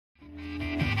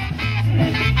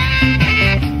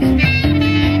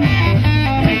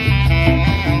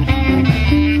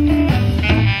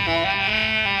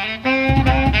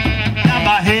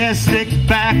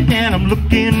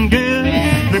looking good.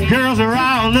 The girls are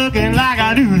all looking like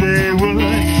I knew they would.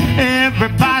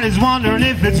 Everybody's wondering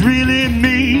if it's really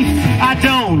me. I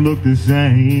don't look the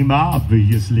same,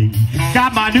 obviously.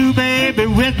 Got my new baby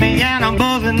with me and I'm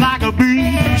buzzing like a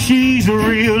bee. She's a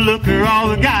real looker, all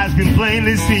the guys can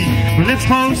plainly see. Her lips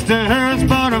close to hers,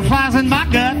 butterflies in my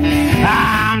gut.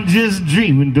 I'm just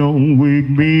dreaming, don't wake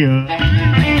me up.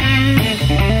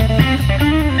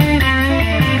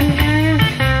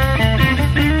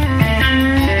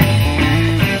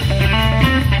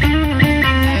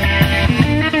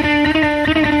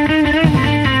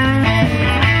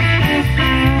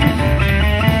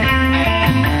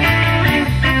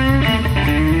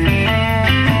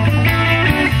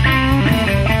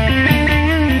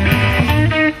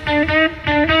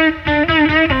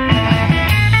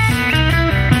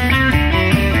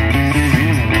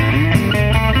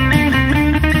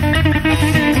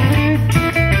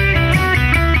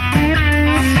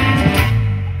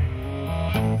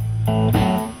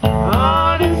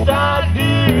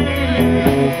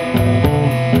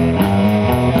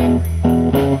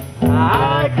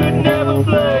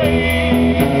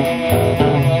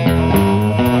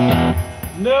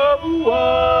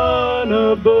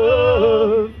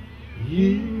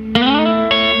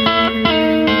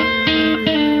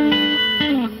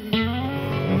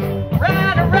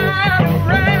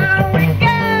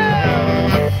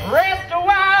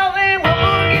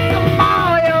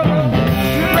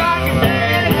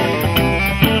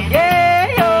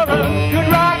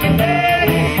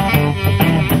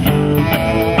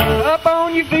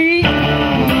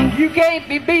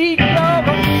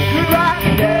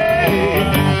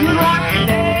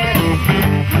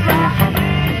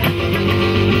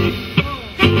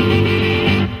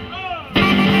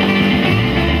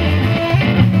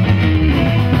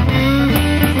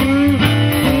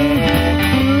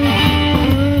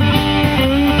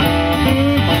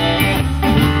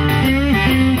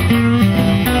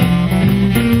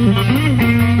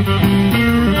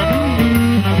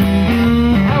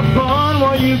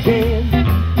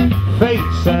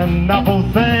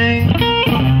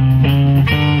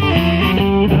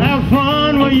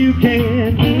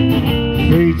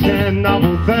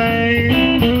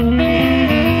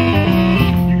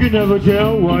 Never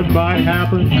tell what might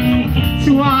happen. That's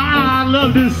why I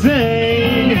love to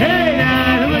sing. Hey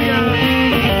now, here we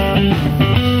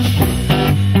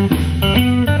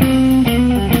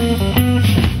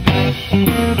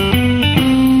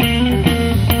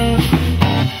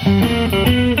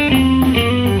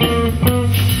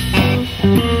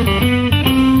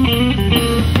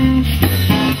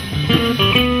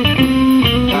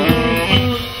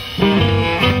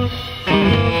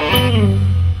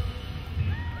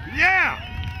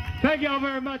Thank y'all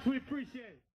very much. We appreciate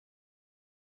it.